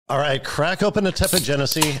All right, crack open a tepid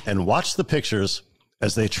Genesee and watch the pictures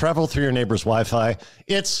as they travel through your neighbor's Wi-Fi.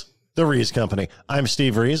 It's the Rees Company. I'm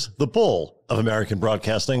Steve Rees, the bull of American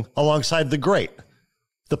broadcasting, alongside the great,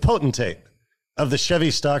 the potentate of the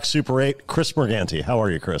Chevy stock Super 8, Chris Morganti. How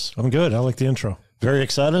are you, Chris? I'm good. I like the intro. Very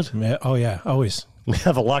excited? Oh, yeah, always. We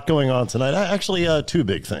have a lot going on tonight. Actually, two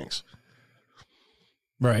big things.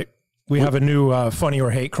 Right. We have a new funny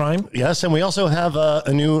or hate crime. Yes, and we also have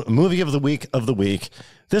a new movie of the week.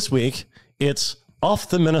 This week, it's Off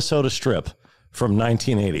the Minnesota Strip from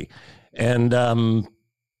 1980. And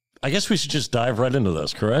I guess we should just dive right into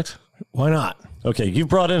this, correct? Why not? Okay, you've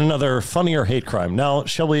brought in another funny or hate crime. Now,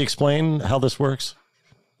 shall we explain how this works?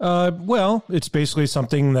 Well, it's basically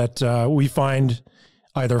something that we find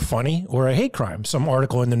either funny or a hate crime, some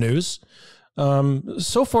article in the news.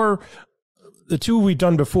 So far, the two we've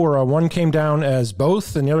done before, one came down as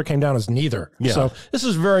both and the other came down as neither. Yeah. So this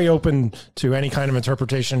is very open to any kind of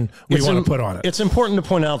interpretation we want to put on it. It's important to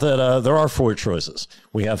point out that there are four choices.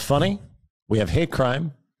 We have funny, we have hate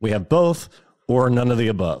crime, we have both, or none of the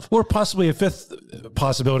above. Or possibly a fifth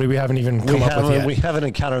possibility we haven't even come up with yet. We haven't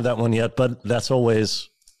encountered that one yet, but that's always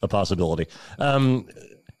a possibility.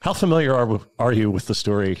 How familiar are you with the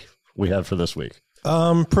story we have for this week?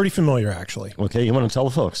 Pretty familiar, actually. Okay, you want to tell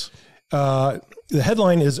the folks? The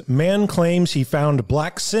headline is, Man Claims He Found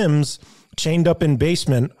Black Sims Chained Up in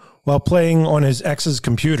Basement While Playing on His Ex's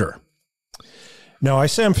Computer. Now, I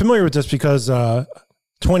say I'm familiar with this because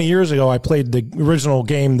 20 years ago, I played the original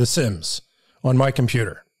game, The Sims, on my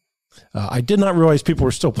computer. I did not realize people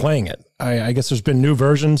were still playing it. I guess there's been new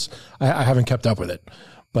versions. I haven't kept up with it.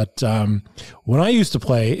 But when I used to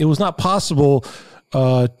play, it was not possible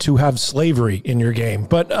to have slavery in your game.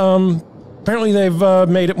 But apparently they've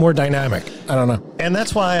made it more dynamic. I don't know. And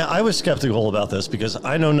that's why I was skeptical about this, because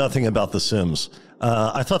I know nothing about The Sims.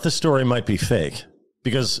 I thought this story might be fake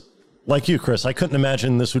because, like you, Chris, I couldn't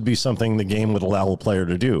imagine this would be something the game would allow a player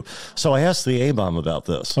to do. So I asked the A-Bomb about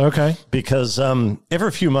this. Okay. Because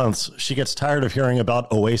every few months, she gets tired of hearing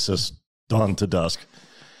about Oasis dawn to dusk.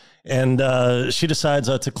 And she decides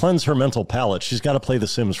to cleanse her mental palate. She's got to play The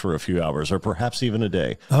Sims for a few hours or perhaps even a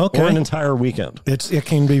day. Okay. Or an entire weekend. It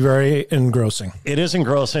can be very engrossing. It is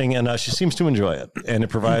engrossing, and she seems to enjoy it. And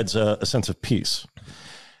it provides a sense of peace.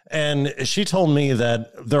 And she told me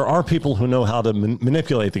that there are people who know how to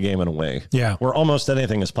manipulate the game in a way where almost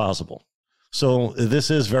anything is possible. So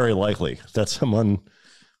this is very likely that someone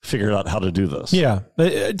figured out how to do this. Yeah.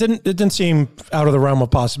 It didn't seem out of the realm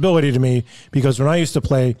of possibility to me, because when I used to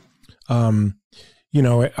play,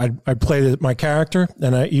 I'd play my character,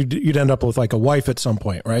 and you'd end up with like a wife at some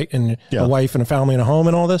point, right? And a wife and a family and a home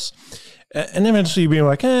and all this. And eventually you'd be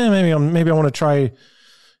like, maybe I want to try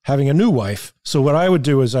having a new wife. So what I would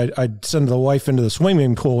do is I'd send the wife into the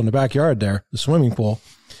swimming pool in the backyard there, the swimming pool.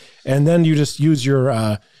 And then you just use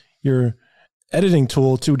your editing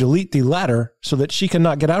tool to delete the ladder so that she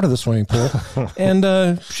cannot get out of the swimming pool.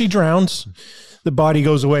 And she drowns. The body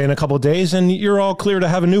goes away in a couple of days, and you're all clear to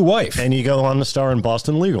have a new wife. And you go on to star in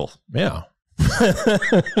Boston Legal. Yeah.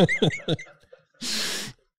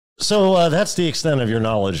 So that's the extent of your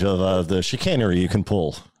knowledge of the chicanery you can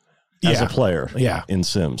pull as a player in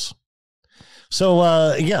Sims.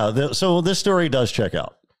 So, so this story does check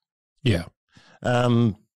out. Yeah.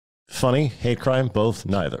 Funny, hate crime, both,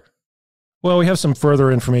 neither. Well, we have some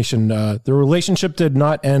further information. The relationship did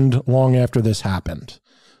not end long after this happened.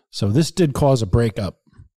 So this did cause a breakup.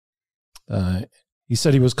 He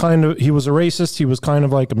said he was a racist. He was kind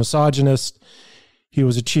of like a misogynist. He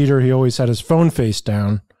was a cheater. He always had his phone face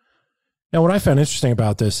down. Now, what I found interesting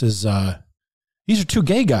about this is these are two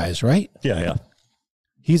gay guys, right? Yeah.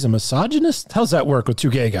 He's a misogynist? How's that work with two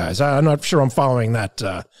gay guys? I'm not sure I'm following that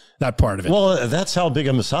part of it. Well, that's how big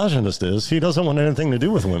a misogynist is. He doesn't want anything to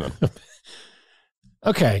do with women.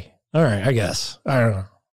 Okay. All right, I guess. I don't know.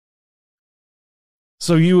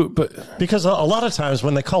 Because a lot of times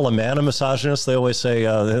when they call a man a misogynist, they always say,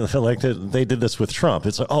 they did this with Trump.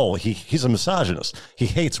 It's like, he's a misogynist. He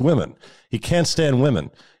hates women. He can't stand women.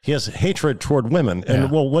 He has hatred toward women. And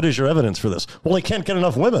well, what is your evidence for this? Well, he can't get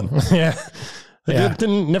enough women. Yeah. It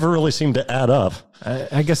never really seemed to add up.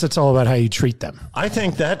 I guess it's all about how you treat them. I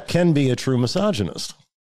think that can be a true misogynist.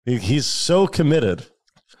 He's so committed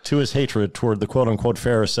to his hatred toward the quote unquote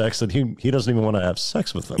fairer sex that he doesn't even want to have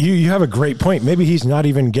sex with them. You have a great point. Maybe he's not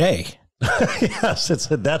even gay. Yes,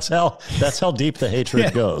 that's how deep the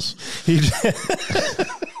hatred goes.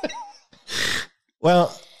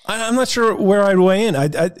 Well, I'm not sure where I'd weigh in.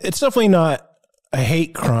 It's definitely not a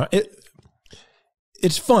hate crime.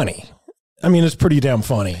 It's funny. I mean, it's pretty damn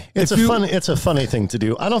funny. It's a funny thing to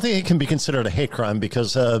do. I don't think it can be considered a hate crime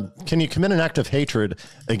because can you commit an act of hatred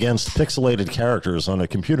against pixelated characters on a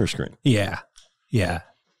computer screen? Yeah. Yeah.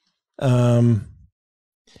 And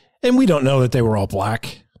we don't know that they were all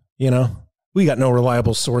black, you know? We got no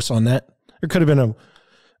reliable source on that. There could have been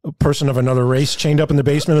a person of another race chained up in the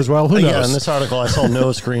basement as well. Who knows? Yeah, in this article, I saw no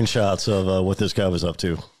screenshots of what this guy was up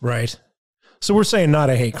to. Right. So we're saying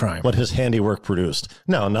not a hate crime. What his handiwork produced.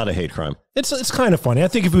 No, not a hate crime. It's kind of funny. I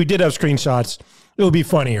think if we did have screenshots, it would be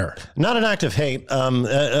funnier. Not an act of hate.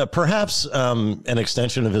 Perhaps an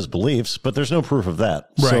extension of his beliefs, but there's no proof of that.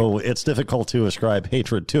 Right. So it's difficult to ascribe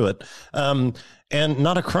hatred to it. And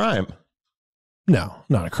not a crime. No,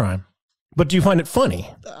 not a crime. But do you find it funny?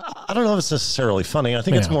 I don't know if it's necessarily funny. I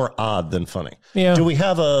think it's more odd than funny. Yeah. Do we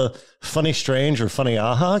have a funny strange or funny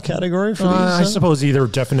aha category for these? I suppose either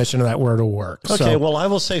definition of that word will work. Okay, well, I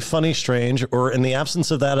will say funny strange, or in the absence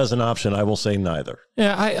of that as an option, I will say neither.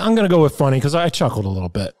 Yeah, I'm going to go with funny because I chuckled a little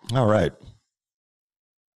bit. All right.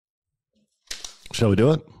 Shall we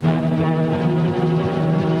do it?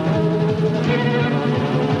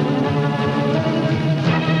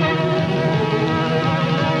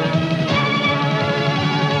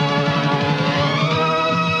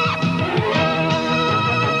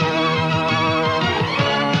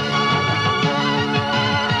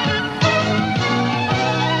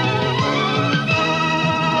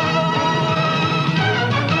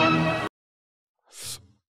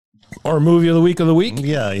 Our movie of the week.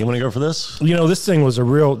 Yeah, you want to go for this? You know, this was a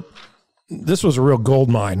real gold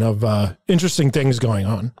mine of interesting things going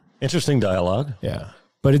on. Interesting dialogue. Yeah,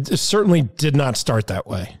 but it certainly did not start that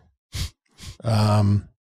way.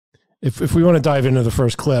 If we want to dive into the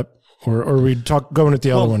first clip, or we going at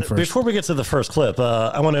the other one first. Before we get to the first clip,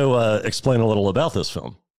 I want to explain a little about this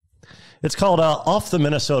film. It's called Off the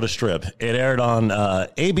Minnesota Strip. It aired on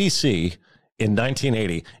ABC in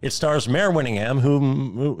 1980. It stars Mare Winningham,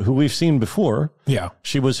 who we've seen before. Yeah.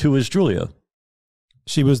 Who was Julia?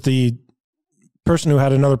 She was the person who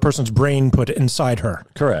had another person's brain put inside her.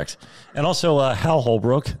 Correct. And also Hal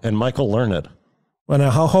Holbrook and Michael Learned. Well,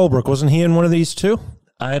 now, Hal Holbrook, wasn't he in one of these too?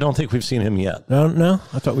 I don't think we've seen him yet. No?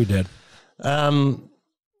 I thought we did.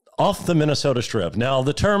 Off the Minnesota Strip. Now,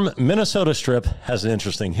 the term Minnesota Strip has an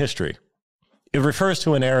interesting history. It refers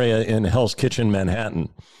to an area in Hell's Kitchen, Manhattan.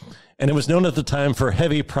 And it was known at the time for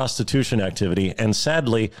heavy prostitution activity, and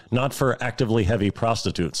sadly, not for actively heavy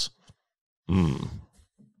prostitutes. It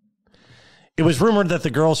was rumored that the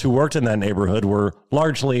girls who worked in that neighborhood were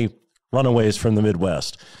largely runaways from the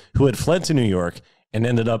Midwest, who had fled to New York and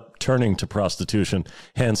ended up turning to prostitution,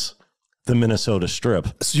 hence the Minnesota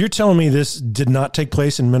Strip. So you're telling me this did not take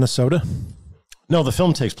place in Minnesota? No, the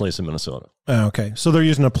film takes place in Minnesota. Oh, okay. So they're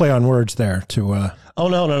using a play on words there to... Oh,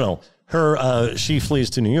 no. She flees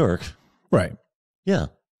to New York. Right. Yeah.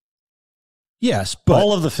 Yes, but...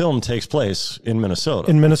 all of the film takes place in Minnesota.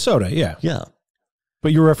 In Minnesota, yeah. Yeah.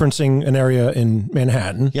 But you're referencing an area in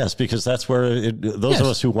Manhattan. Yes, because that's where... those of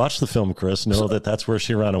us who watch the film, Chris, know that that's where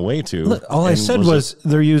she ran away to. Look, all I said was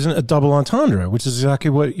they're using a double entendre, which is exactly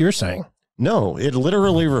what you're saying. No, it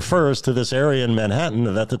literally refers to this area in Manhattan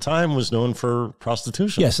that at the time was known for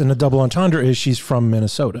prostitution. Yes, and the double entendre is she's from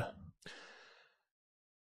Minnesota.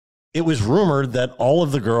 It was rumored that all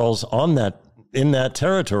of the girls in that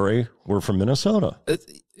territory were from Minnesota.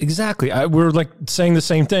 Exactly. We're like saying the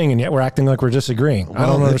same thing, and yet we're acting like we're disagreeing. Well, I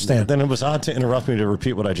don't understand. Then it was odd to interrupt me to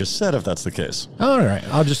repeat what I just said, if that's the case. All right.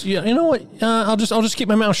 I'll just, you know what? I'll just keep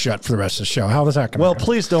my mouth shut for the rest of the show. How is that going to Well,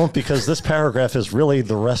 please don't, because this paragraph is really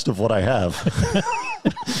the rest of what I have.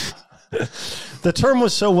 The term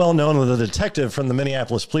was so well known that a detective from the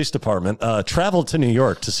Minneapolis Police Department traveled to New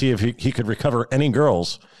York to see if he could recover any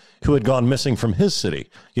girls who had gone missing from his city.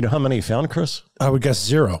 You know how many he found, Chris? I would guess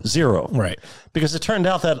 0. 0. Right. Because it turned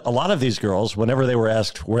out that a lot of these girls, whenever they were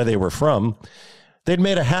asked where they were from, they'd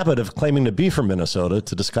made a habit of claiming to be from Minnesota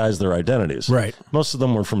to disguise their identities. Right. Most of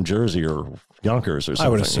them were from Jersey or Yonkers or something. I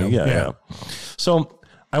would assume. Yeah. So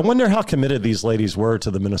I wonder how committed these ladies were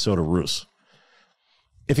to the Minnesota ruse.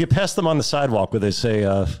 If you pass them on the sidewalk, would they say,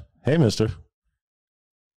 hey, mister,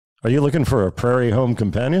 are you looking for a prairie home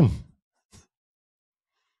companion?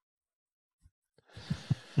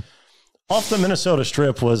 Off the Minnesota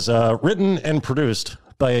Strip was written and produced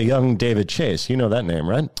by a young David Chase. You know that name,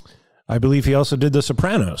 right? I believe he also did The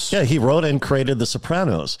Sopranos. Yeah, he wrote and created The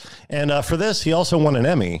Sopranos. And for this, he also won an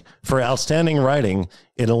Emmy for outstanding writing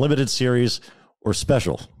in a limited series or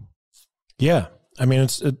special. Yeah. I mean,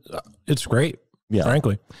 it's great,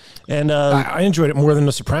 frankly. And I enjoyed it more than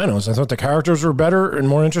The Sopranos. I thought the characters were better and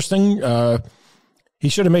more interesting. He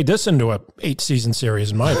should have made this into a 8-season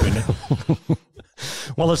series, in my opinion.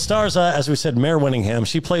 Well, it stars, as we said, Mare Winningham.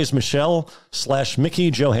 She plays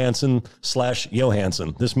Michelle/Mickey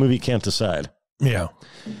Johansson/Johansson. This movie can't decide. Yeah.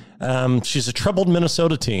 She's a troubled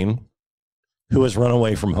Minnesota teen who has run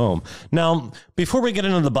away from home. Now, before we get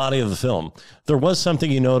into the body of the film, there was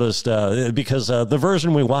something you noticed because the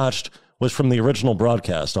version we watched was from the original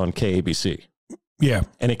broadcast on KABC. Yeah.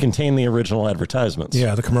 And it contained the original advertisements.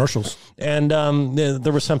 Yeah, the commercials. And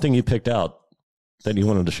there was something you picked out that you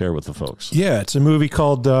wanted to share with the folks. Yeah, it's a movie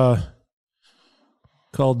called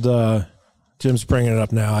Jim's bringing it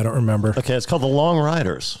up now. I don't remember. Okay, it's called The Long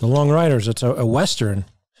Riders. The Long Riders. It's a Western.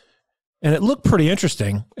 And it looked pretty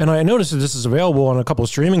interesting. And I noticed that this is available on a couple of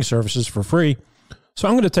streaming services for free. So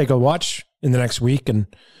I'm going to take a watch in the next week, and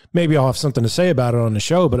maybe I'll have something to say about it on the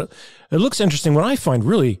show. But it looks interesting. What I find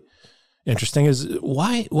really interesting is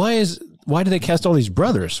why do they cast all these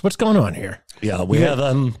brothers? What's going on here? Yeah, we have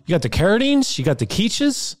you got the Carradines, you got the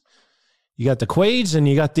Keaches, you got the Quaids, and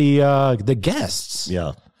you got the guests.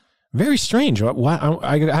 Yeah. Very strange. Why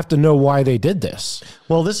I have to know why they did this.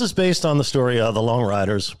 Well, this is based on the story of the Long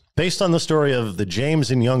Riders, based on the story of the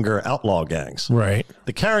James and Younger outlaw gangs. Right.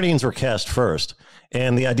 The Carradines were cast first,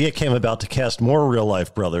 and the idea came about to cast more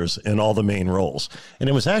real-life brothers in all the main roles. And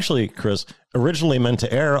it was actually, Chris, originally meant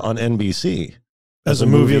to air on NBC. As a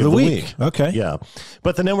movie of the week. Okay. Yeah.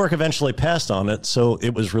 But the network eventually passed on it, so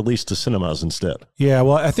it was released to cinemas instead. Yeah,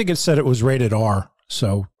 well, I think it said it was rated R,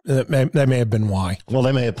 so that may have been why. Well,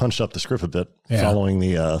 they may have punched up the script a bit following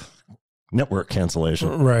the network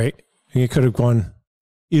cancellation. Right. It could have gone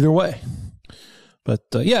either way. But,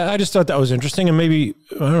 yeah, I just thought that was interesting, and maybe,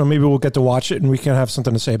 I don't know, maybe we'll get to watch it, and we can have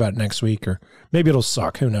something to say about it next week, or maybe it'll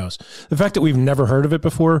suck. Who knows? The fact that we've never heard of it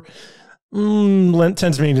before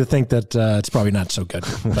tends me to think that it's probably not so good.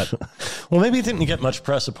 But well, maybe it didn't get much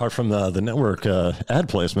press apart from the network ad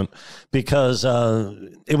placement, because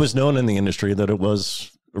it was known in the industry that it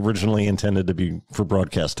was originally intended to be for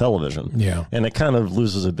broadcast television. Yeah. And it kind of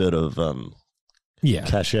loses a bit of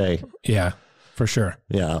cachet. Yeah, for sure.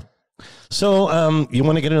 Yeah. So you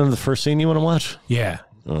want to get into the first scene you want to watch? Yeah.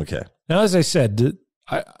 Okay. Now, as I said, this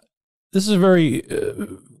is a very...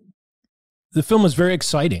 the film is very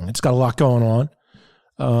exciting. It's got a lot going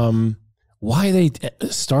on. Why they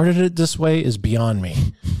started it this way is beyond me.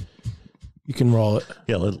 You can roll it.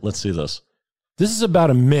 Yeah, let's see this. This is about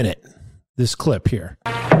a minute, this clip here.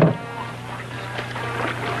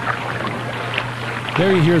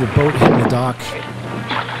 There you hear the boat hitting the dock.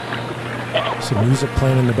 Some music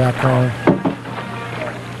playing in the background.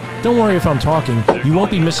 Don't worry if I'm talking. You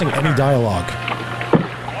won't be missing any dialogue.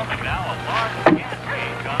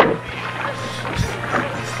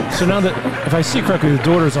 So now that, if I see correctly, the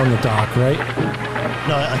daughter's on the dock, right?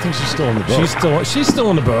 No, I think she's still in the boat. She's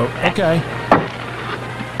still in the boat. Okay.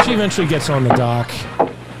 She eventually gets on the dock.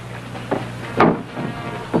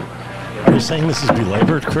 Are you saying this is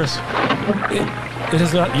belabored, Chris? It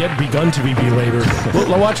has not yet begun to be belabored.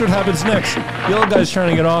 Well, watch what happens next. The old guy's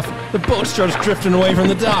trying to get off. The boat starts drifting away from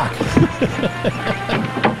the dock.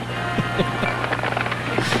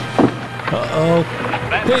 Uh-oh.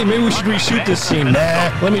 Hey, maybe we should reshoot this scene.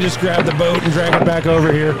 Nah, let me just grab the boat and drag it back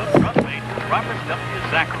over here. All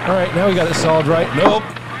right, now we got it solved, right? Nope.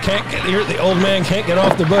 Can't get here. The old man can't get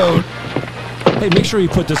off the boat. Hey, make sure you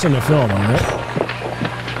put this in the film, all right?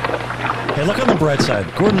 Hey, look on the bright side.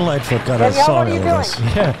 Gordon Lightfoot got a song out of this.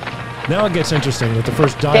 Yeah. Now it gets interesting with the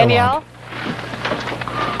first dialogue.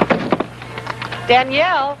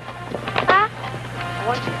 Danielle? Huh? I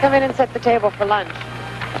want you to come in and set the table for lunch.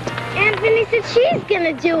 Anthony said she's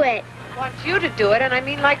gonna do it. I want you to do it, and I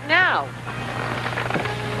mean like now.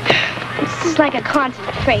 This is like a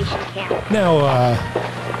concentration camp. Now,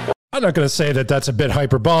 I'm not going to say that that's a bit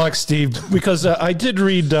hyperbolic, Steve, because I did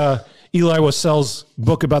read Eli Wiesel's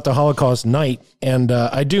book about the Holocaust night, and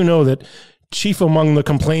I do know that chief among the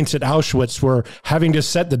complaints at Auschwitz were having to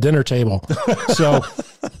set the dinner table. So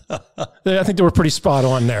I think they were pretty spot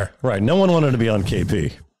on there. Right. No one wanted to be on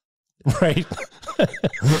KP. Right.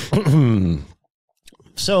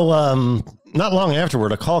 So not long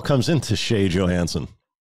afterward, a call comes into Shay Johansson.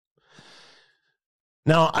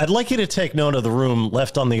 Now, I'd like you to take note of the room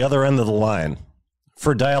left on the other end of the line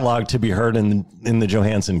for dialogue to be heard in the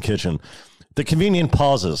Johansson kitchen. The convenient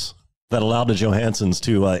pauses that allowed the Johanssons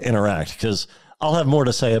to interact, because I'll have more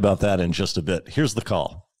to say about that in just a bit. Here's the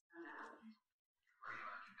call.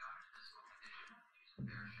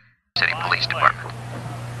 City Police Department.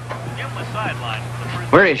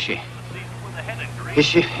 Where is she? Is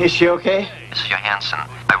she okay? Mrs. Johansson,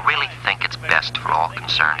 I really think it's best for all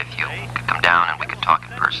concerned if you could come down and we could talk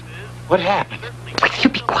in person. What happened? Will you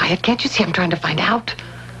be quiet? Can't you see I'm trying to find out?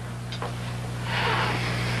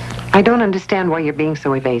 I don't understand why you're being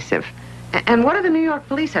so evasive. And what do the New York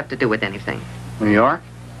police have to do with anything? New York?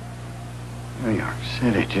 New York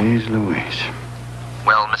City, geez Louise.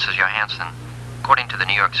 Well, Mrs. Johansson, according to the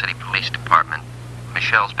New York City Police Department,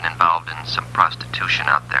 Michelle's been involved in some prostitution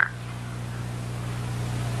out there.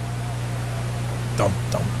 Dum,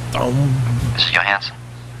 dum, dum. Mrs. Johansson?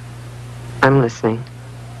 I'm listening.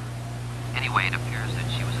 Anyway, it appears that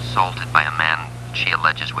she was assaulted by a man she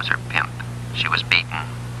alleges was her pimp. She was beaten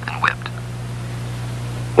and whipped.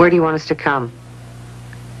 Where do you want us to come?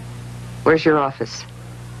 Where's your office?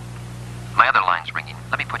 My other line's ringing.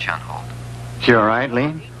 Let me put you on hold. She all right,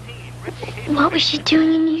 Lee? What was she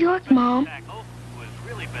doing in New York, Mom?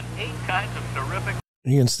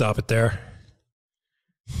 You can stop it there.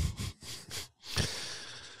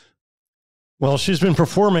 Well, she's been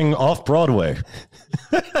performing off-Broadway.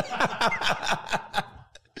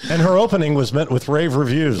 And her opening was met with rave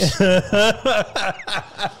reviews.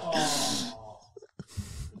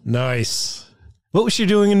 Nice. What was she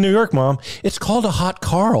doing in New York, Mom? It's called a hot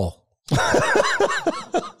Carl.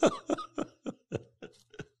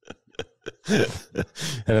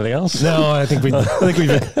 Anything else? No, I think we've.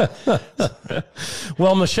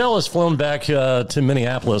 Well, Michelle is flown back to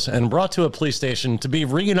Minneapolis and brought to a police station to be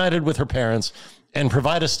reunited with her parents and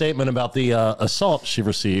provide a statement about the assault she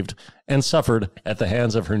received and suffered at the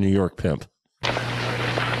hands of her New York pimp.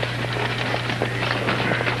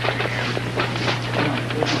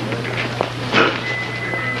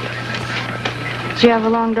 Did you have a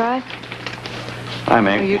long drive? Hi, Oh,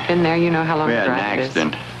 Mick. you've been there. You know how long We the had an drive is.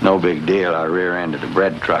 accident. No big deal. I rear-ended a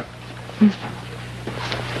bread truck.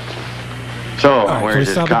 So, can we where's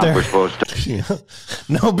this stop it cop there? we're supposed to...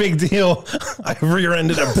 No big deal. I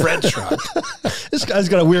rear-ended a bread truck. This guy's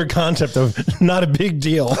got a weird concept of not a big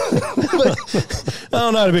deal.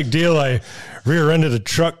 Oh, not a big deal. I rear-ended a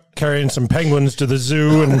truck carrying some penguins to the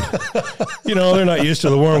zoo, and you know they're not used to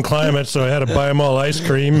the warm climate, so I had to buy them all ice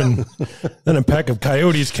cream, and then a pack of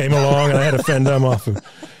coyotes came along, and I had to fend them off.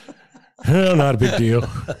 Oh, not a big deal.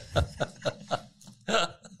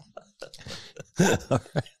 All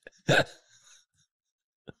right.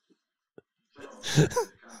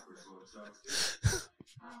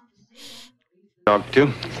 Talk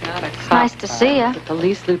to? It's not a cop, Nice to see ya. the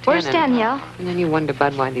police lieutenant. Where's Danielle? And then you wonder,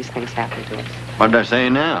 Bud, why these things happen to us. What did I say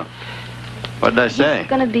now? What did I say? He's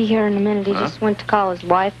gonna be here in a minute. He just went to call his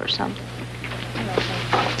wife or something.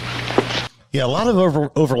 Yeah, a lot of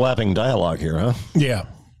overlapping dialogue here, huh? Yeah.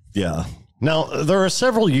 Yeah. Now, there are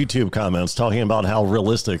several YouTube comments talking about how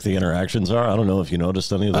realistic the interactions are. I don't know if you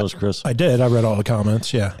noticed any of those, Chris. I did. I read all the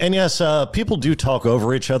comments. Yeah. And yes, people do talk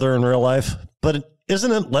over each other in real life, but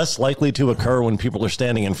isn't it less likely to occur when people are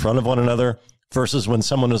standing in front of one another versus when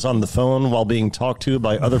someone is on the phone while being talked to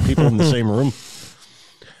by other people in the same room?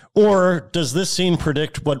 Or does this scene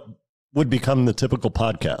predict what would become the typical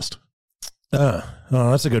podcast? Oh,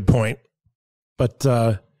 that's a good point. But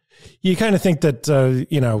you kind of think that,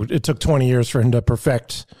 it took 20 years for him to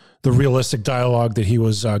perfect the realistic dialogue that he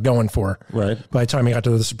was going for. Right. By the time he got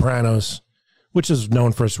to The Sopranos, which is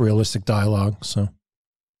known for its realistic dialogue. So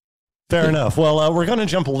Fair enough. Well, we're going to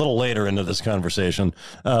jump a little later into this conversation.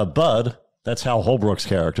 Bud, that's Hal Holbrook's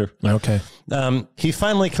character. Okay. He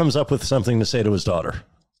finally comes up with something to say to his daughter.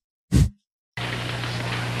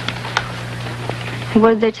 What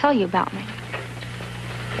did they tell you about me?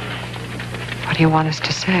 What do you want us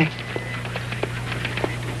to say?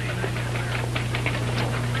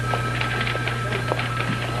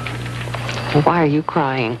 Why are you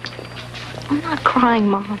crying? I'm not crying,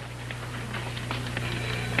 Mom.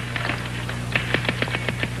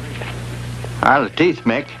 Out of the teeth,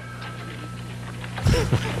 Mick.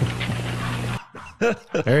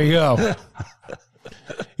 There you go.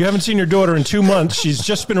 You haven't seen your daughter in 2 months. She's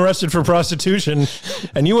just been arrested for prostitution,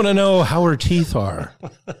 and you want to know how her teeth are.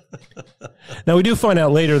 Now, we do find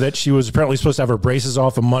out later that she was apparently supposed to have her braces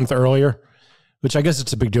off a month earlier, which I guess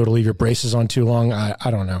it's a big deal to leave your braces on too long.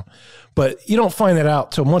 I don't know. But you don't find that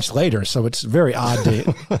out till much later, so it's very odd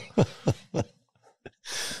to...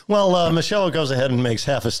 Well, Michelle goes ahead and makes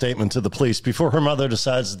half a statement to the police before her mother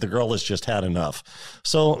decides that the girl has just had enough.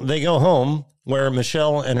 So they go home where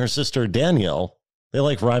Michelle and her sister Danielle, they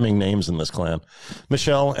like rhyming names in this clan.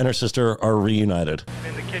 Michelle and her sister are reunited.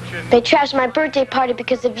 They trashed my birthday party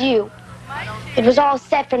because of you. It was all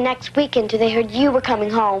set for next weekend till they heard you were coming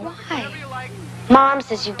home. Why? Mom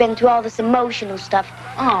says you've been through all this emotional stuff,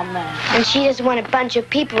 Oh, man. and she doesn't want a bunch of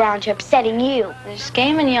people around her upsetting you. They're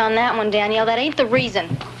scamming you on that one, Danielle. That ain't the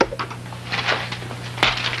reason.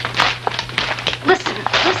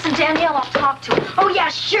 Listen, Danielle, I'll talk to her. Oh, yeah,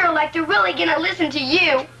 sure, like they're really gonna listen to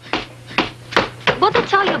you. What'd they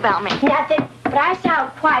tell you about me? Nothing. But I saw how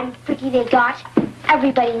quiet and freaky they got.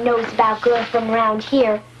 Everybody knows about girls from around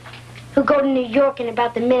here who go to New York and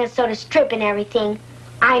about the Minnesota Strip and everything.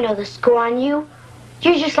 I know the score on you.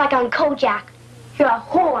 You're just like on Kojak. You're a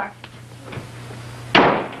whore.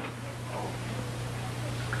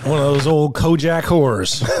 One of those old Kojak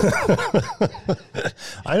whores.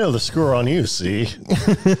 I know the score on you, see?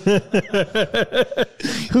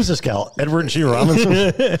 Who's this gal? Edward G.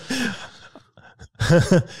 Robinson?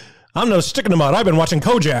 I'm no sticking them out. I've been watching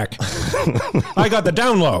Kojak. I got the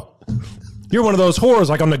down low. You're one of those whores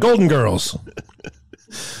like on the Golden Girls.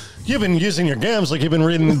 You've been using your gams like you've been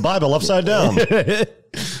reading the Bible upside down.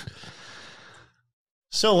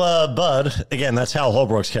 So, Bud, again, that's Hal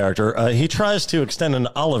Holbrook's character. He tries to extend an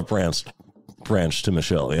olive branch to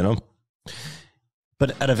Michelle, you know?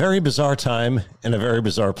 But at a very bizarre time in a very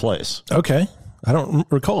bizarre place. Okay. I don't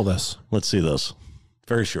recall this. Let's see this.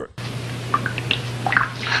 Very short.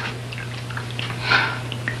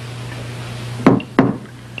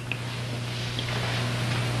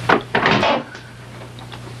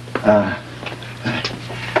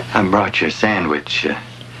 I brought you a sandwich.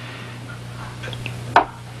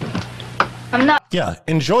 I'm not. Yeah,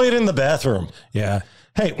 enjoy it in the bathroom. Yeah.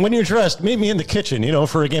 Hey, when you're dressed, meet me in the kitchen, you know,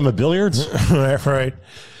 for a game of billiards. Right.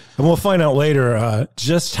 And we'll find out later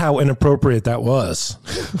just how inappropriate that was.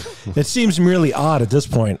 It seems merely odd at this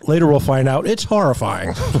point. Later we'll find out it's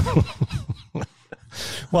horrifying.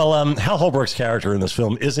 Well, Hal Holbrook's character in this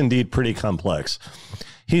film is indeed pretty complex.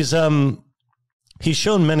 He's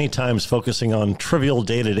shown many times focusing on trivial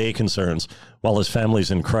day-to-day concerns while his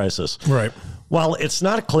family's in crisis. Right. While it's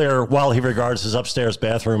not clear while he regards his upstairs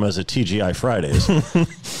bathroom as a TGI Fridays,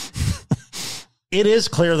 it is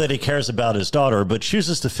clear that he cares about his daughter, but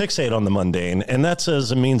chooses to fixate on the mundane, and that's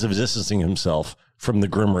as a means of distancing himself from the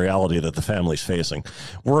grim reality that the family's facing.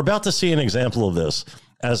 We're about to see an example of this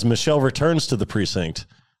as Michelle returns to the precinct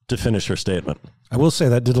to finish her statement. I will say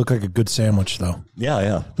that did look like a good sandwich, though.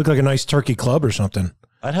 Yeah. Looked like a nice turkey club or something.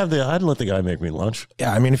 I'd let the guy make me lunch.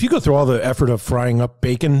 Yeah, I mean, if you go through all the effort of frying up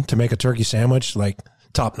bacon to make a turkey sandwich, like,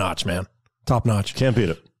 top notch, man. Top notch. Can't beat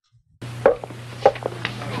it.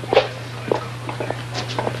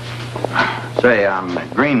 Say, I'm the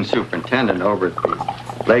green superintendent over at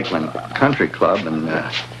the Lakeland Country Club, and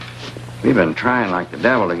we've been trying like the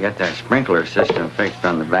devil to get that sprinkler system fixed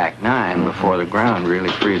on the back nine before the ground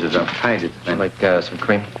really freezes up tight. It's been... Like some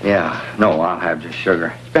cream? Yeah, no, I'll have just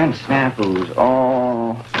sugar. It's been snafus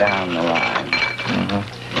all down the line.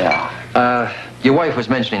 Mm-hmm. Yeah. Your wife was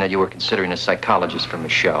mentioning that you were considering a psychologist for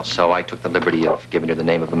Michelle, so I took the liberty of giving her the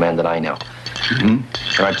name of a man that I know.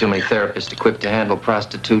 Mm-hmm. There aren't too many therapists equipped to handle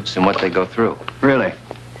prostitutes and what they go through. Really?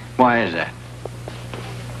 Why is that?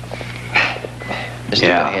 Mr.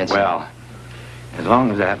 Yeah, Johansson. well, as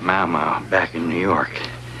long as that mama back in New York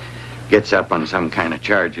gets up on some kind of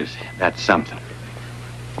charges, that's something.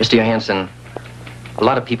 Mr. Johansson, a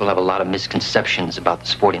lot of people have a lot of misconceptions about the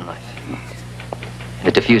sporting life. And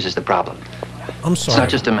it diffuses the problem. I'm sorry. It's not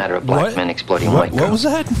just a matter of black men exploiting white girls. What was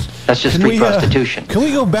that? That's just free prostitution. Can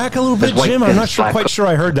we go back a little bit, There's Jim? white I'm not pimps, quite sure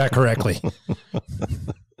I heard that correctly.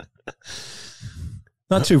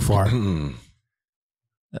 Not too far.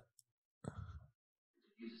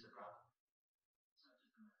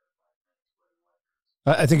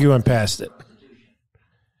 I think you went past it.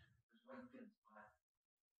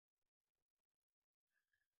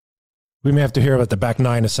 We may have to hear about the back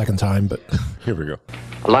nine a second time, but Here we go.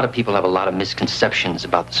 A lot of people have a lot of misconceptions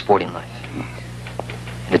about the sporting life.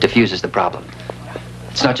 And it diffuses the problem.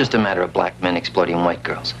 It's not just a matter of black men exploiting white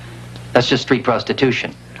girls. That's just street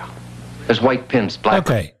prostitution. There's white pimps, black...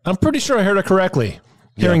 okay. I'm pretty sure I heard it correctly.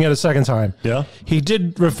 Hearing it a second time. Yeah? He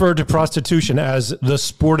did refer to prostitution as the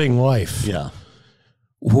sporting life. Yeah.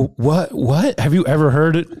 What? Have you ever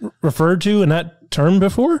heard it referred to in that term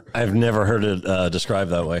before? I've never heard it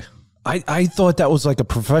described that way. I thought that was like a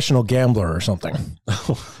professional gambler or something.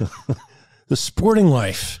 The sporting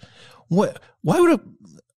life. What? Why would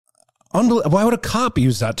a cop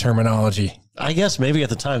use that terminology? I guess maybe at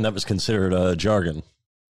the time that was considered jargon.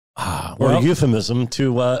 Or Well, a euphemism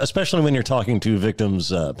to, especially when you're talking to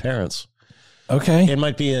victims' parents. okay. It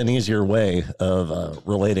might be an easier way of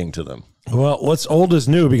relating to them. Well, what's old is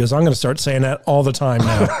new because I'm going to start saying that all the time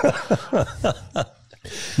now.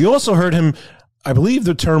 You also heard him, I believe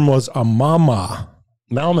the term was a mama.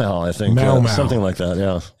 Mau, I think. Mau. Something like that,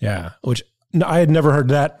 yeah. Yeah, which I had never heard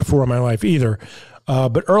that before in my life either.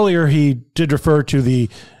 But earlier he did refer to the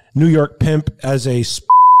New York pimp as a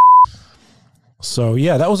so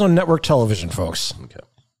yeah, that was on network television, folks. Okay.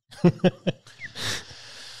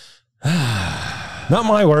 Not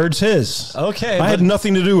my words, his. Okay. I had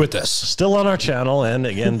nothing to do with this. Still on our channel and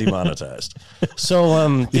again demonetized.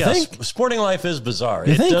 So, yes, think? Sporting Life is bizarre.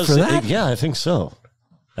 You think for that? Yeah, I think so.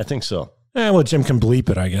 I think so. Well, Jim can bleep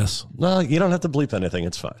it, I guess. No, you don't have to bleep anything.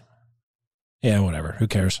 It's fine. Yeah, whatever. Who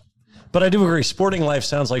cares? But I do agree. Sporting Life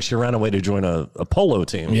sounds like she ran away to join a polo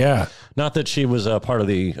team. Yeah. Not that she was a part of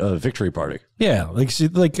the victory party. Yeah.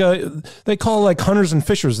 They call like hunters and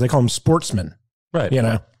fishers, they call them sportsmen. Right. You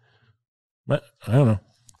know? But I don't know.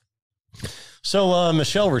 So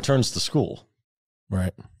Michelle returns to school.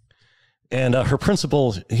 Right. And her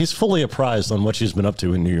principal, he's fully apprised on what she's been up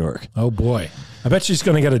to in New York. Oh, boy. I bet she's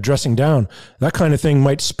going to get a dressing down. That kind of thing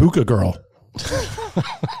might spook a girl.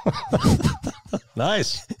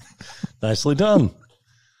 Nice. Nicely done.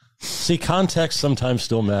 See, context sometimes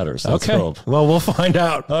still matters. Let's okay. hope. Well, we'll find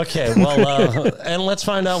out. Okay. Well, and let's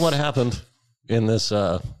find out what happened in this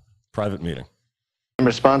private meeting. I'm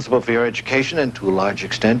responsible for your education and to a large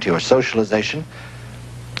extent your socialization.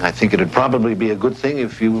 I think it'd probably be a good thing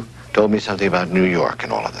if you told me something about New York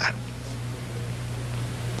and all of that.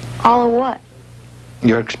 All of what?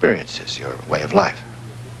 Your experiences, your way of life.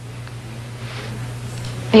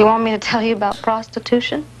 You want me to tell you about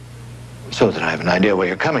prostitution? So that I have an idea where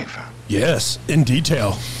you're coming from. Yes, in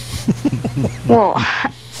detail. Well,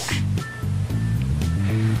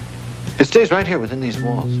 It stays right here within these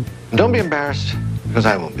walls. And don't be embarrassed, because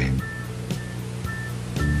I won't be.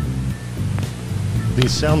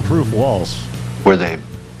 These soundproof walls. Were they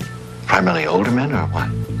primarily older men or what?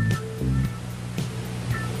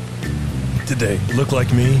 Did they look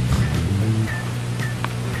like me?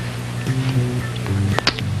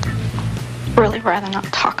 really rather not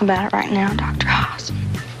talk about it right now, Dr. Haas.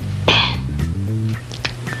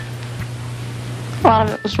 A lot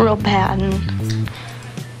of it was real bad and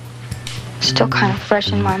still kind of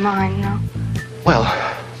fresh in my mind, you know. Well,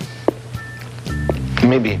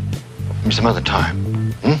 maybe some other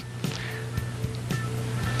time,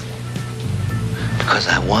 Because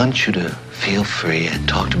I want you to feel free and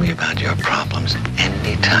talk to me about your problems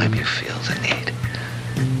anytime you feel the need.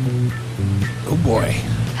 Oh, boy.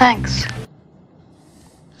 Thanks.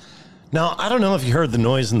 Now, I don't know if you heard the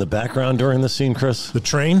noise in the background during the scene, Chris. The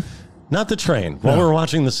train? Not the train. While we were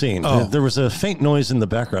watching the scene, there was a faint noise in the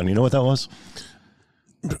background. You know what that was?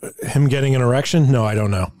 Him getting an erection? No, I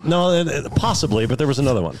don't know. No, possibly, but there was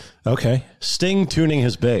another one. Okay. Sting tuning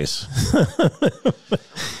his bass.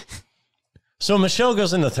 So Michelle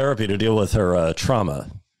goes into therapy to deal with her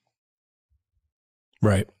trauma.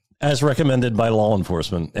 Right. As recommended by law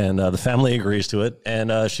enforcement, and the family agrees to it,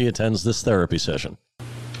 and she attends this therapy session.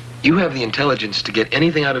 You have the intelligence to get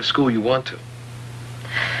anything out of school you want to.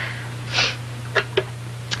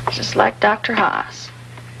 Just like Dr. Haas.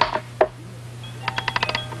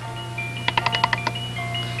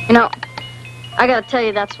 You know, I gotta tell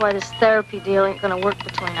you, that's why this therapy deal ain't gonna work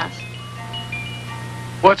between us.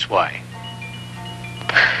 What's why?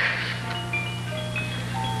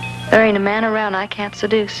 There ain't a man around I can't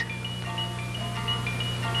seduce.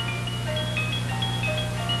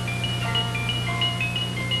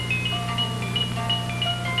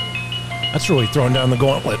 That's really throwing down the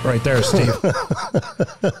gauntlet right there, Steve.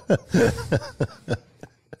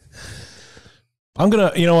 I'm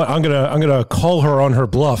gonna call her on her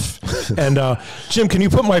bluff. And Jim, can you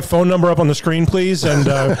put my phone number up on the screen, please? And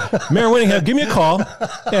Mare Winningham, give me a call,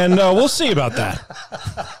 and we'll see about that.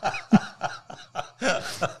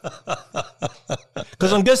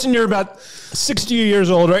 Because I'm guessing you're about 60 years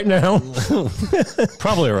old right now.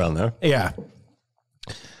 Probably around there. Yeah.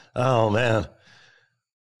 Oh, man.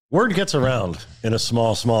 Word gets around in a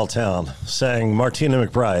small, small town saying Martina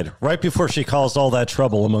McBride, right before she caused all that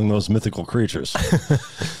trouble among those mythical creatures.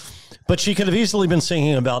 But she could have easily been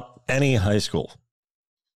singing about any high school.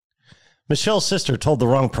 Michelle's sister told the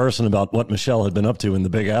wrong person about what Michelle had been up to in the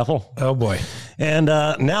Big Apple. Oh, boy. And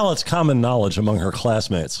now it's common knowledge among her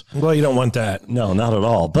classmates. Well, you don't want that. No, not at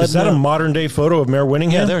all. But is that a modern-day photo of Mare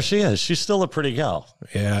Winningham? Yeah, there she is. She's still a pretty gal.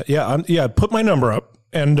 Yeah, yeah. Put my number up,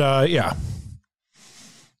 and yeah.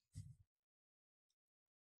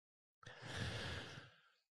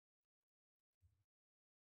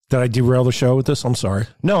 Did I derail the show with this? I'm sorry.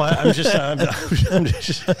 No, I'm just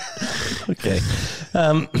okay.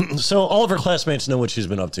 So all of her classmates know what she's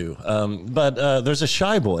been up to. But there's a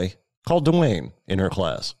shy boy called Dwayne in her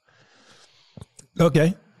class.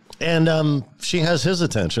 Okay. And she has his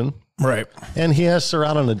attention. Right. And he asks her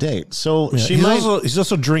out on a date. So yeah, he's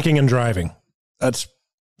also drinking and driving. That's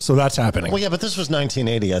happening. Well, yeah, but this was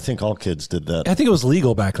 1980. I think all kids did that. I think it was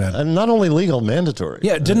legal back then. And not only legal, mandatory.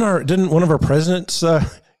 Yeah, didn't one of our presidents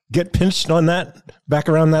get pinched on that back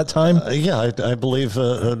around that time? Yeah, I believe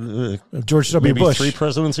George W. maybe Bush. 3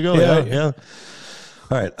 presidents ago. Yeah.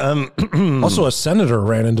 All right. Also, a senator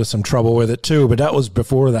ran into some trouble with it too, but that was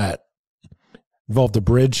before that. Involved a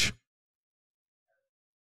bridge.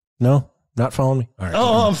 No, not following me. All right.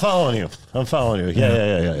 Oh, I'm following you.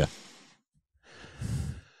 Yeah.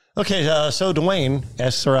 Okay, so Dwayne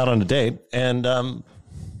asks her out on a date, and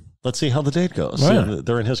let's see how the date goes. Right.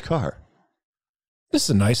 They're in his car. This is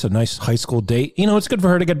a nice high school date. You know, it's good for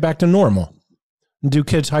her to get back to normal. Do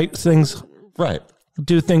kids things. Right.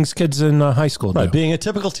 Do things kids in high school do. Right, being a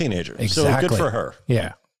typical teenager. Exactly. So good for her.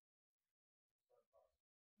 Yeah.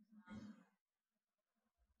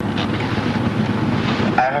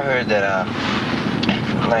 I heard that,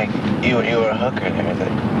 like, you were a hooker and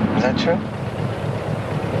everything. Is that true?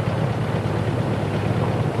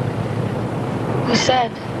 Who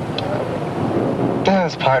said? Yeah,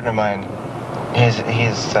 this partner of mine. He's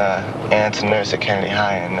aunt's a nurse at Kennedy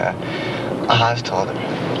High, and Ahaz told her.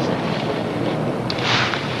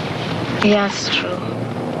 Yeah, it's true.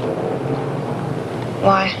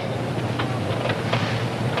 Why?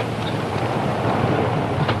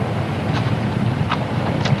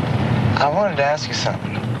 I wanted to ask you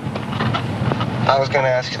something. I was going to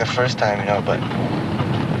ask you the first time, you know, but...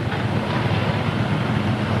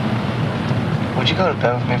 Would you go to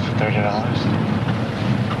bed with me for $30?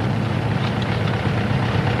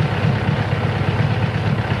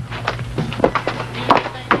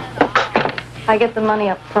 I get the money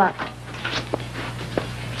up front.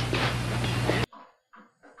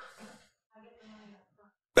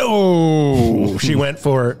 Oh, she went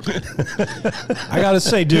for it. I got to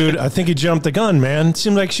say, dude, I think he jumped the gun, man. It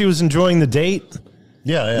seemed like she was enjoying the date.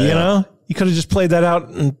 Yeah. You know? You could have just played that out.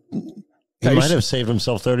 And He might have saved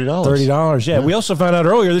himself $30. $30, yeah. We also found out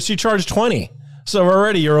earlier that she charged $20. So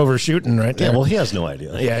already you're overshooting right there. Yeah, well, he has no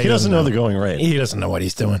idea. Yeah, he doesn't know the going rate. He doesn't know what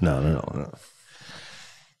he's doing. No.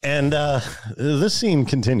 And this scene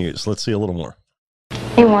continues. Let's see a little more.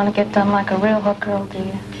 You want to get done like a real hook girl, do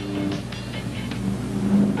you?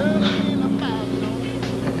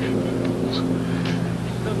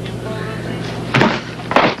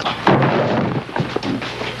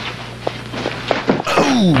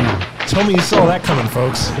 Tell me you saw that coming,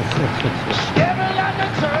 folks.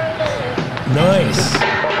 Nice.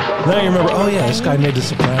 Now you remember, oh yeah, this guy made The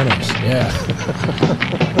Sopranos. Yeah.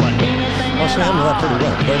 Well, she handled that pretty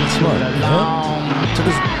well. Played it smart.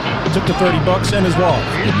 Took the $30 and his wallet.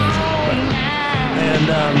 And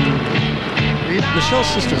Michelle's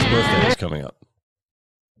sister's birthday is coming up.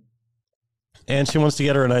 And she wants to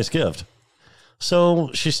get her a nice gift. So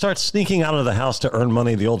she starts sneaking out of the house to earn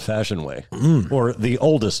money the old-fashioned way, or the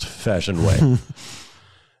oldest-fashioned way.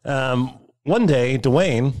 One day,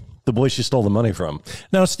 Dwayne, the boy she stole the money from.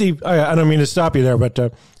 Now, Steve, I don't mean to stop you there,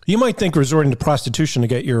 but you might think resorting to prostitution to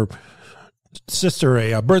get your sister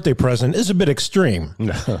a birthday present is a bit extreme.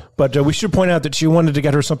 But we should point out that she wanted to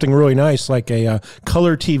get her something really nice, like a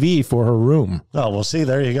color TV for her room. Oh, well, see,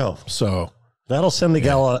 there you go. So... that'll send the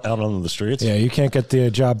gal out on the streets. Yeah, you can't get the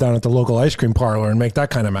job down at the local ice cream parlor and make that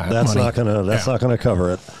kind of money. That's not gonna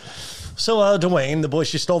cover it. So Dwayne, the boy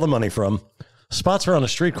she stole the money from, spots her on a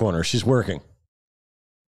street corner. She's working,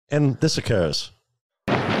 and this occurs.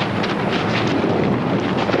 Where's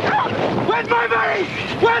my money?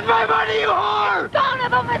 Where's my money, you whore? Don't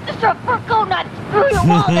have a Mr. Furco nut through your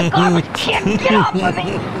walls and garbage can. Get off of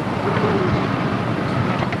me.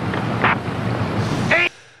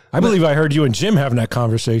 I believe I heard you and Jim having that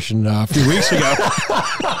conversation a few weeks ago.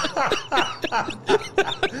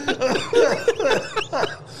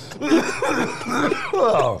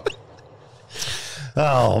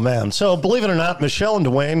 Oh, man. So, believe it or not, Michelle and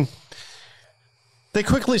Dwayne, they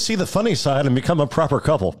quickly see the funny side and become a proper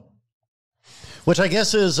couple. Which I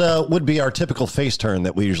guess would be our typical face turn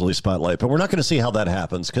that we usually spotlight. But we're not going to see how that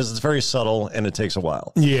happens because it's very subtle and it takes a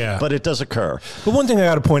while. Yeah. But it does occur. But one thing I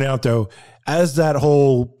got to point out, though, as that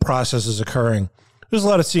whole process is occurring, there's a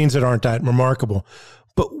lot of scenes that aren't that remarkable.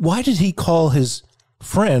 But why did he call his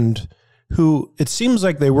friend, who it seems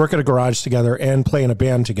like they work at a garage together and play in a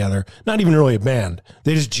band together, not even really a band,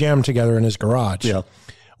 they just jam together in his garage. Yeah.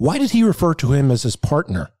 Why did he refer to him as his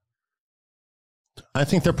partner? I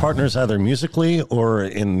think they're partners either musically or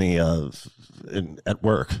in the at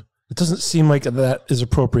work. It doesn't seem like that is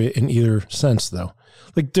appropriate in either sense, though.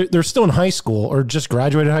 Like they're still in high school or just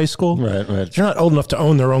graduated high school. Right. They're not old enough to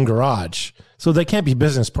own their own garage, so they can't be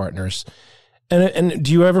business partners. And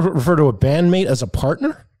do you ever refer to a bandmate as a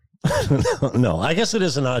partner? No, I guess it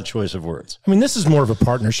is an odd choice of words. I mean, this is more of a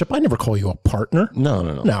partnership. I never call you a partner. No.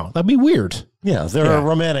 No, that'd be weird. Yeah, there are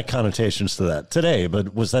romantic connotations to that today,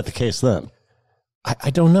 but was that the case then?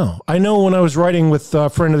 I don't know. I know when I was writing with a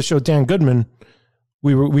friend of the show, Dan Goodman,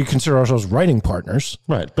 we consider ourselves writing partners.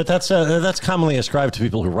 Right. But that's commonly ascribed to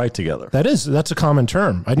people who write together. That's a common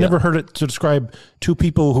term. I'd never heard it to describe two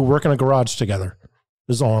people who work in a garage together.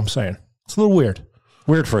 Is all I'm saying. It's a little weird.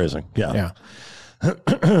 Weird phrasing. Yeah. Yeah.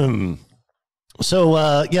 So,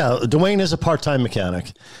 Dwayne is a part-time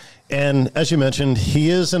mechanic. And as you mentioned, he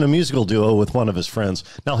is in a musical duo with one of his friends.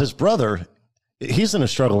 Now, his brother, he's in a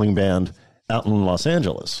struggling band out in Los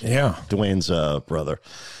Angeles. Yeah. Dwayne's brother.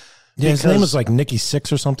 Yeah, his name was like Nicky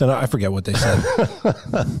Six or something. I forget what they said.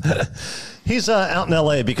 He's out in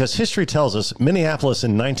L.A. because history tells us Minneapolis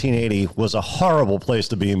in 1980 was a horrible place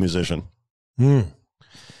to be a musician. Mm.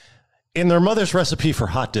 In their mother's recipe for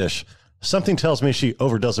hot dish, something tells me she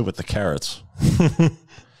overdoes it with the carrots.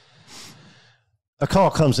 A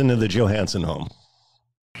call comes into the Johansson home.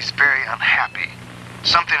 He's very unhappy.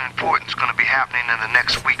 Something important's going to be happening in the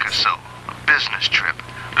next week or so. A business trip.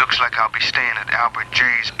 Looks like I'll be staying at Albert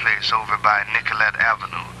J's place over by Nicollet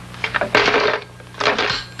Avenue.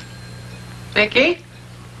 Mickey?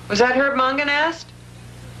 Was that Herb Manganast?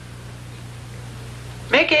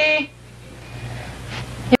 Mickey?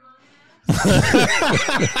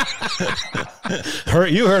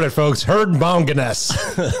 You heard it, folks. Herb Manganast.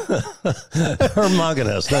 Herb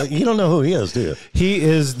Manganast. Now, you don't know who he is, do you? He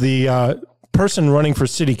is the person running for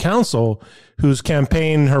city council whose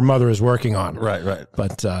campaign her mother is working on. Right.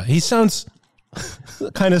 But he sounds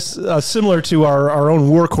kind of similar to our own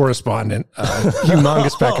war correspondent, Hugh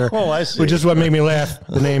Mangaspecker. Oh, I see. Which is what made me laugh.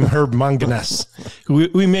 The name Herb Manganast, who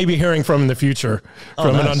we may be hearing from in the future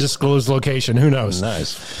from an undisclosed location. Who knows?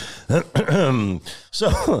 Nice.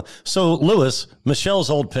 So Lewis, Michelle's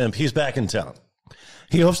old pimp, he's back in town.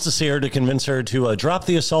 He hopes to see her to convince her to drop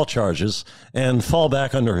the assault charges and fall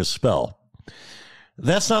back under his spell.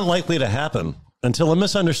 That's not likely to happen until a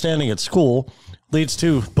misunderstanding at school leads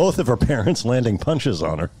to both of her parents landing punches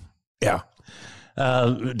on her. Yeah.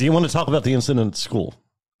 Do you want to talk about the incident at school?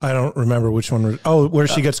 I don't remember which one. Where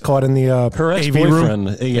she gets caught in the her AV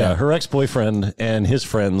room? Yeah, her ex-boyfriend and his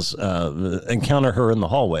friends encounter her in the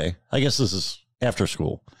hallway. I guess this is after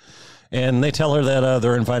school. And they tell her that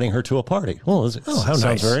they're inviting her to a party. Well, how sounds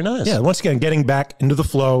nice. very nice. Yeah, once again, getting back into the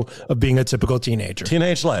flow of being a typical teenager.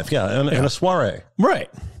 Teenage life, and a soiree. Right.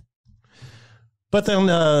 But then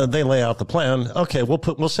they lay out the plan. Okay,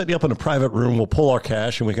 we'll set you up in a private room. We'll pull our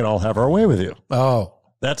cash, and we can all have our way with you. Oh.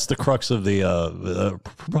 That's the crux of the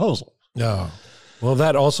proposal. Oh. Well,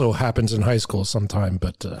 that also happens in high school sometime,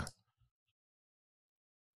 but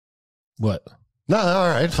what? No, all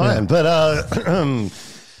right, fine. Yeah. But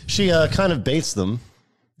she kind of baits them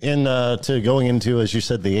to going into, as you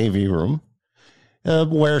said, the AV room,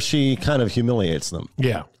 where she kind of humiliates them.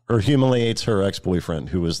 Yeah. Or humiliates her ex-boyfriend,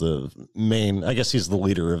 who is the main, I guess he's the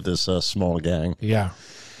leader of this small gang. Yeah.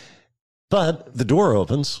 But the door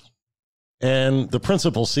opens, and the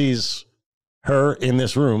principal sees her in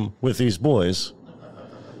this room with these boys,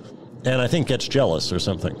 and I think gets jealous or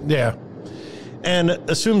something. Yeah. And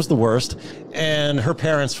assumes the worst, and her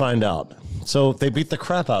parents find out. So they beat the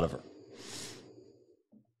crap out of her.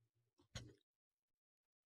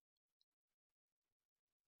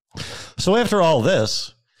 So after all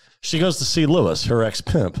this, she goes to see Lewis, her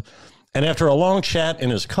ex-pimp. And after a long chat in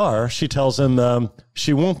his car, she tells him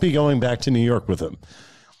she won't be going back to New York with him.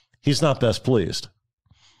 He's not best pleased.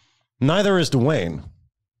 Neither is Dwayne.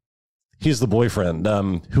 He's the boyfriend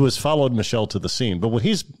who has followed Michelle to the scene. But what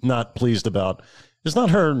he's not pleased about is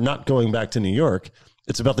not her not going back to New York.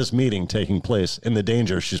 It's about this meeting taking place and the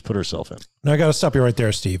danger she's put herself in. Now, I got to stop you right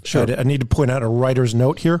there, Steve. Sure. I need to point out a writer's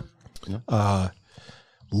note here. Yeah.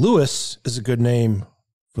 Lewis is a good name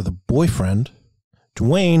for the boyfriend.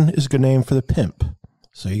 Dwayne is a good name for the pimp.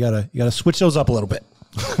 So you gotta switch those up a little bit.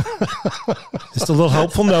 Just a little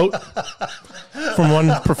helpful note from one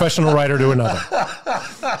professional writer to another.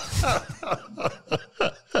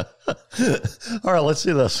 All right, let's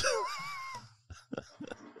see this.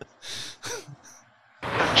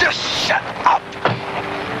 Just shut up.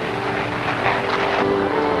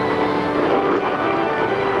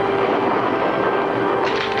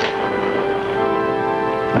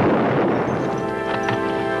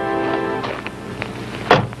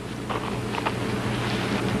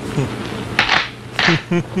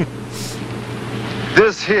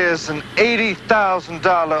 This here's an $80,000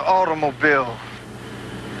 automobile.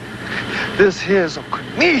 This here's a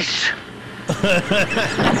Corniche. Can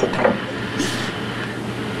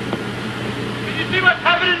you see what's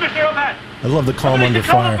happening, Mr. O'Man? I love the calm under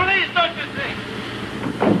Call the fire. police, don't you think?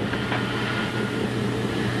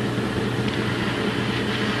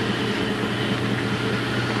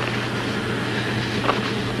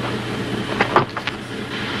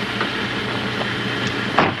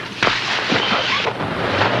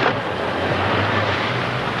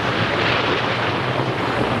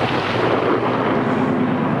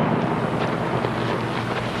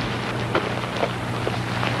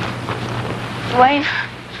 Dwayne,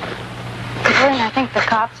 I think the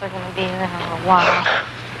cops are going to be here in a while.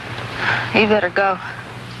 You better go.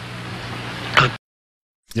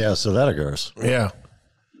 Yeah, so that occurs. Yeah.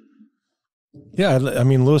 Yeah, I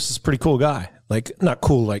mean, Lewis is a pretty cool guy. Like, not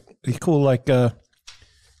cool, like, he's cool, like, can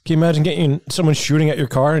you imagine getting someone shooting at your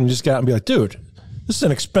car and you just get out and be like, dude, this is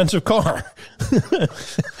an expensive car.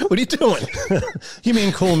 What are you doing? You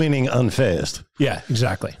mean cool meaning unfazed? Yeah,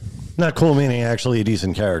 exactly. Not cool meaning actually a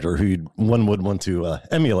decent character who one would want to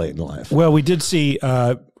emulate in life. Well, we did see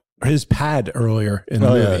his pad earlier in the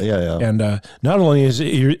movie. Yeah. And not only is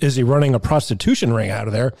he running a prostitution ring out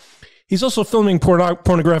of there, he's also filming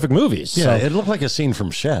pornographic movies. Yeah, so, it looked like a scene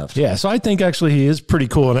from Shaft. Yeah, so I think actually he is pretty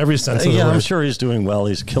cool in every sense of the word. I'm sure he's doing well.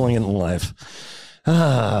 He's killing it in life.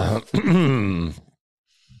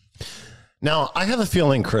 Now, I have a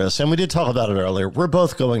feeling, Chris, and we did talk about it earlier, we're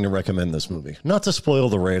both going to recommend this movie. Not to spoil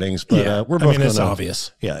the ratings, but we're both it's obvious.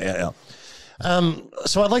 Yeah.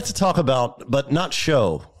 So I'd like to talk about, but not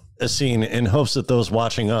show, a scene in hopes that those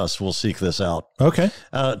watching us will seek this out. Okay.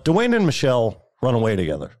 Dwayne and Michelle run away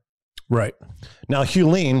together. Right. Now,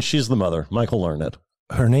 Huline, she's the mother. Michael learned it.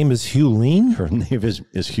 Her name is Huline? Her name is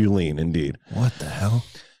Huline, indeed. What the hell?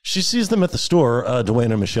 She sees them at the store, Dwayne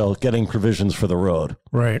and Michelle, getting provisions for the road.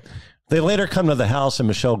 Right. They later come to the house and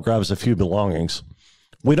Michelle grabs a few belongings.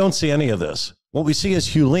 We don't see any of this. What we see is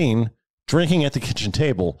Huline drinking at the kitchen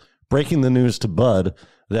table, breaking the news to Bud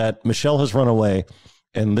that Michelle has run away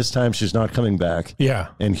and this time she's not coming back. Yeah.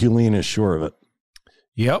 And Huline is sure of it.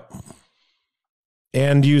 Yep.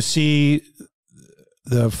 And you see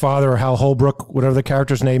the father, Hal Holbrook, whatever the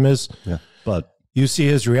character's name is. Yeah. Bud. You see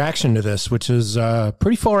his reaction to this, which is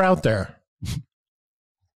pretty far out there.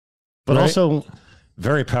 But right? Also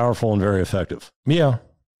very powerful and very effective. Yeah.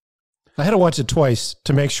 I had to watch it twice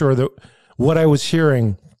to make sure that what I was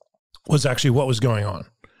hearing was actually what was going on.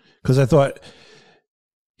 Because I thought,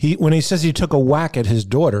 when he says he took a whack at his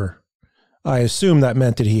daughter, I assumed that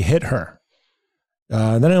meant that he hit her.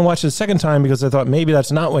 Then I watched it the second time because I thought maybe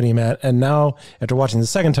that's not what he meant. And now, after watching the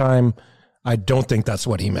second time, I don't think that's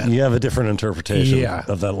what he meant. You have a different interpretation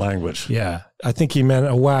of that language. Yeah. I think he meant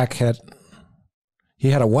a whack he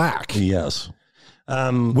had a whack. Yes.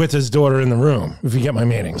 With his daughter in the room, if you get my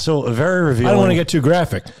meaning. So very revealing. I don't want to get too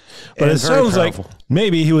graphic, but it sounds powerful. like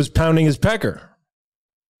maybe he was pounding his pecker.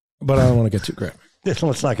 But I don't want to get too graphic.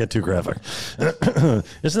 Let's not get too graphic.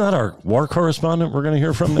 Isn't that our war correspondent we're going to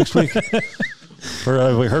hear from next week?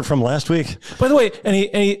 Or we heard from last week? By the way, and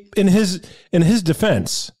he in his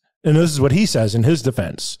defense, and this is what he says in his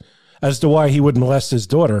defense as to why he would molest his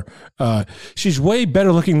daughter. She's way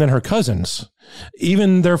better looking than her cousins.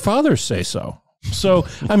 Even their fathers say so. So,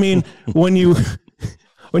 I mean, when you're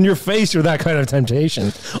faced with that kind of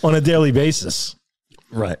temptation on a daily basis.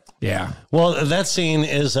 Right. Yeah. Well, that scene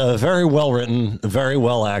is very well written, very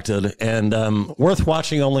well acted, and worth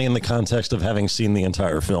watching only in the context of having seen the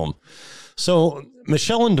entire film. So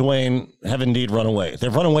Michelle and Dwayne have indeed run away.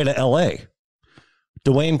 They've run away to L.A.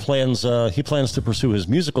 Dwayne plans to pursue his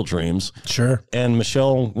musical dreams. Sure. And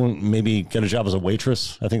Michelle will maybe get a job as a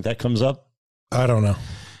waitress. I think that comes up. I don't know.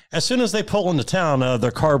 As soon as they pull into town,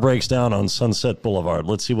 their car breaks down on Sunset Boulevard.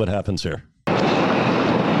 Let's see what happens here.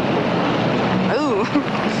 Ooh,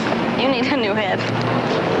 you need a new head.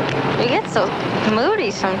 You get so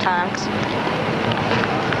moody sometimes.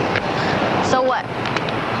 So what?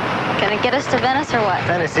 Can it get us to Venice or what?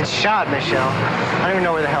 Venice, it's shot, Michelle. I don't even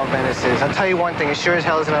know where the hell Venice is. I'll tell you one thing, it sure as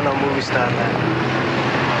hell isn't on no movie star, man.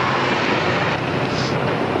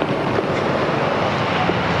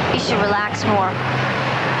 You should relax more.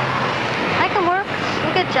 I can work.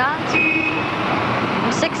 We get jobs.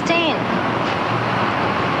 I'm 16.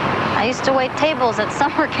 I used to wait tables at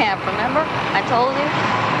summer camp, remember? I told you.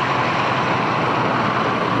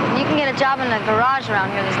 You can get a job in a garage around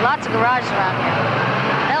here. There's lots of garages around here.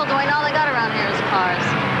 Hell, Dwayne, all they got around here is cars.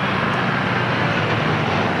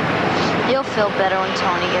 You'll feel better when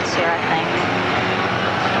Tony gets here, I think.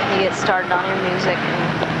 You get started on your music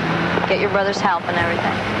and get your brother's help and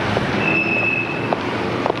everything.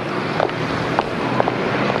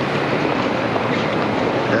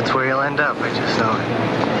 That's where you'll end up, I just know it.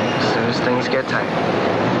 As soon as things get tight.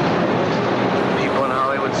 People in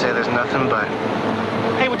Hollywood say there's nothing but.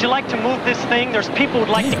 Hey, would you like to move this thing? There's people who'd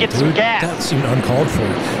like to get some gas. That seemed uncalled for.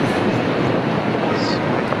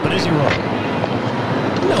 But is he wrong?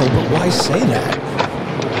 No, but why say that?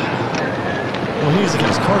 Well, he needs to get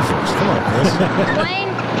his car fixed. Come on, Chris.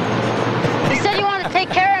 Dwayne, you said you wanted to take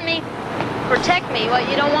care of me, protect me. What,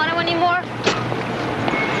 you don't want to anymore?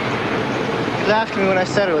 You laughed at me when I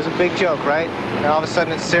said it was a big joke, right? Now all of a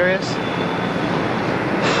sudden it's serious?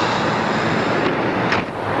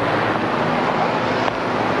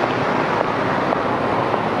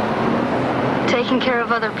 taking care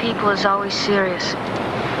of other people is always serious.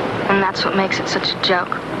 And that's what makes it such a joke.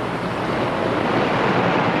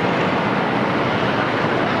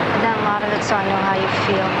 I've done a lot of it, so I know how you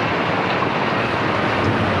feel.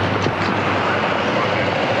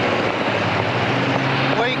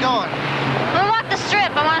 Where are you going? I'm gonna walk the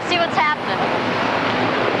strip. I want to see what's happening.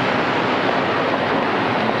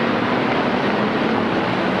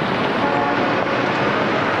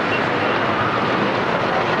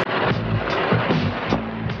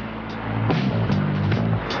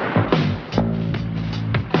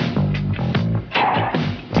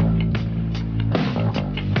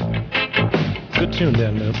 Good tune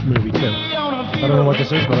in the movie, too. I don't know what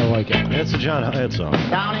this is, but I like it. It's a John Hyatt song.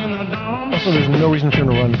 Also, there's no reason for him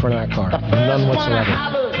to run in front of that car. None whatsoever.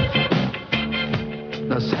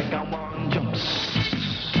 The second one jumps.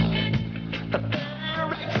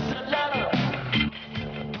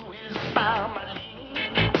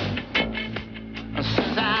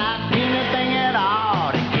 Since I've seen anything at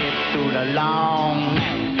all to get through the long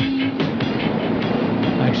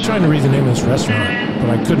I was trying to read the name of this restaurant, but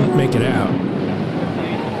I couldn't make it out.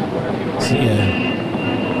 So, yeah.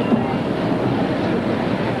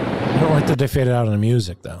 I don't like that they faded out on the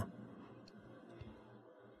music, though.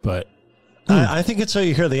 But I think it's so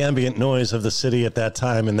you hear the ambient noise of the city at that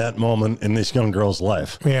time, in that moment in this young girl's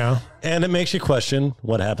life. Yeah. And it makes you question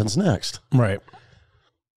what happens next. Right.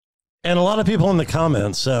 And a lot of people in the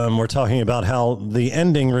comments were talking about how the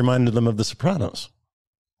ending reminded them of The Sopranos.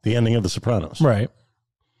 The ending of The Sopranos. Right.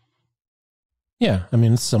 Yeah, I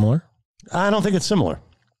mean, it's similar. I don't think it's similar.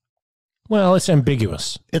 Well, it's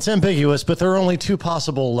ambiguous. It's ambiguous, but there are only two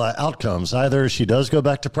possible outcomes. Either she does go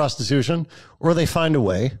back to prostitution, or they find a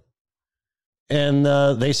way, and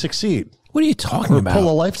they succeed. What are you talking about? Pull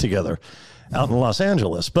a life together out in Los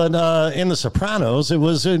Angeles. But in The Sopranos, it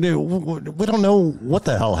was, we don't know what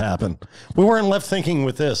the hell happened. We weren't left thinking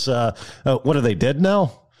with this, what are they, dead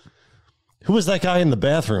now? Who was that guy in the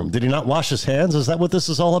bathroom? Did he not wash his hands? Is that what this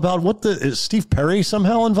is all about? Is Steve Perry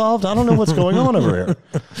somehow involved? I don't know what's going on over here.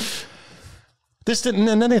 This didn't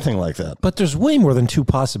end anything like that. But there's way more than two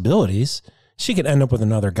possibilities. She could end up with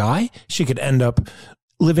another guy. She could end up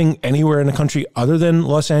living anywhere in the country other than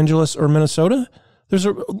Los Angeles or Minnesota. There's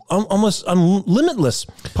almost limitless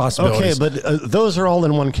possibilities. Okay, but those are all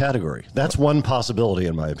in one category. That's one possibility,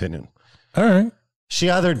 in my opinion. All right. She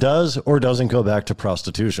either does or doesn't go back to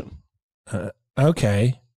prostitution.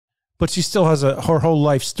 Okay. But she still has her whole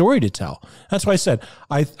life story to tell. That's why I said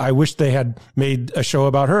I wish they had made a show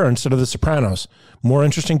about her instead of The Sopranos. More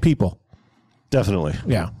interesting people. Definitely.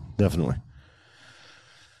 Yeah. Definitely.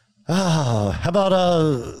 How about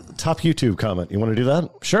a top YouTube comment? You want to do that?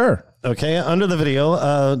 Sure. Okay. Under the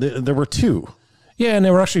video, there were two. Yeah, and they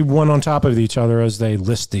were actually one on top of each other as they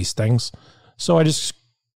list these things. So I just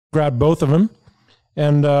grabbed both of them.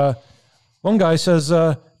 And one guy says,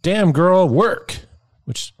 damn girl, work,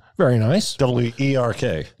 which very nice.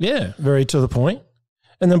 WERK. Yeah, very to the point.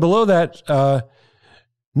 And then below that,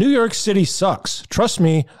 New York City sucks. Trust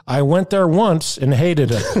me, I went there once and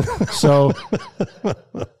hated it. So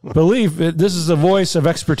believe it, this is a voice of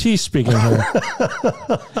expertise speaking here.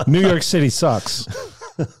 New York City sucks.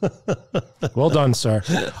 Well done, sir.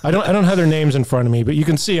 I don't have their names in front of me, but you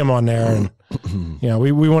can see them on there. And you know,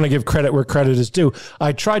 we want to give credit where credit is due.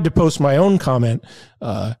 I tried to post my own comment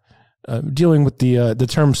dealing with the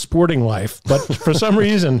term sporting life, but for some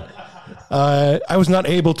reason I was not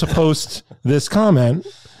able to post this comment.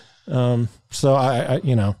 So I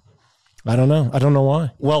you know, I don't know. I don't know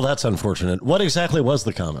why. Well, that's unfortunate. What exactly was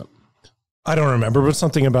the comment? I don't remember, but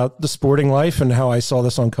something about the sporting life and how I saw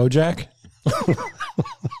this on Kojak.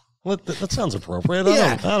 Well, that sounds appropriate.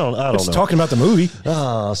 Yeah. I don't know. It's talking about the movie.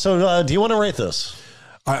 So do you want to rate this?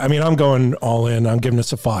 I mean, I'm going all in. I'm giving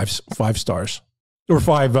this a 5 stars or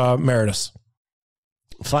 5 Merediths.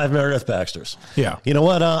 5 Meredith Baxters. Yeah. You know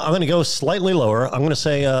what? I'm going to go slightly lower. I'm going to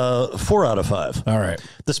say 4 out of 5. All right.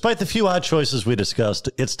 Despite the few odd choices we discussed,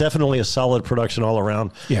 it's definitely a solid production all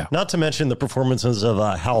around. Yeah. Not to mention the performances of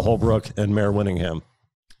Hal Holbrook and Mare Winningham.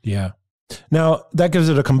 Yeah. Now, that gives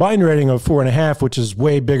it a combined rating of 4.5, which is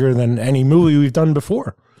way bigger than any movie we've done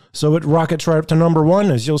before. So it rockets right up to number 1,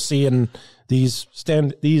 as you'll see in these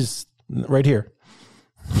right here.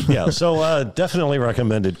 Yeah, so definitely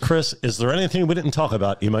recommended. Chris, is there anything we didn't talk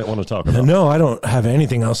about you might want to talk about? No, I don't have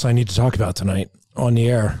anything else I need to talk about tonight on the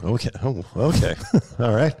air. Okay. Oh, okay.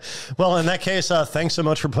 All right. Well, in that case, thanks so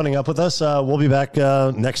much for putting up with us. We'll be back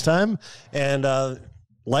next time. And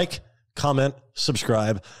like, comment,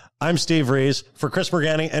 subscribe. I'm Steve Rees. For Chris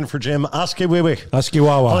Morgani and for Jim, Oski Wiwi. Oski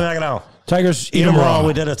Wawa. Tigers eat 'em raw.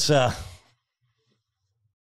 We did it.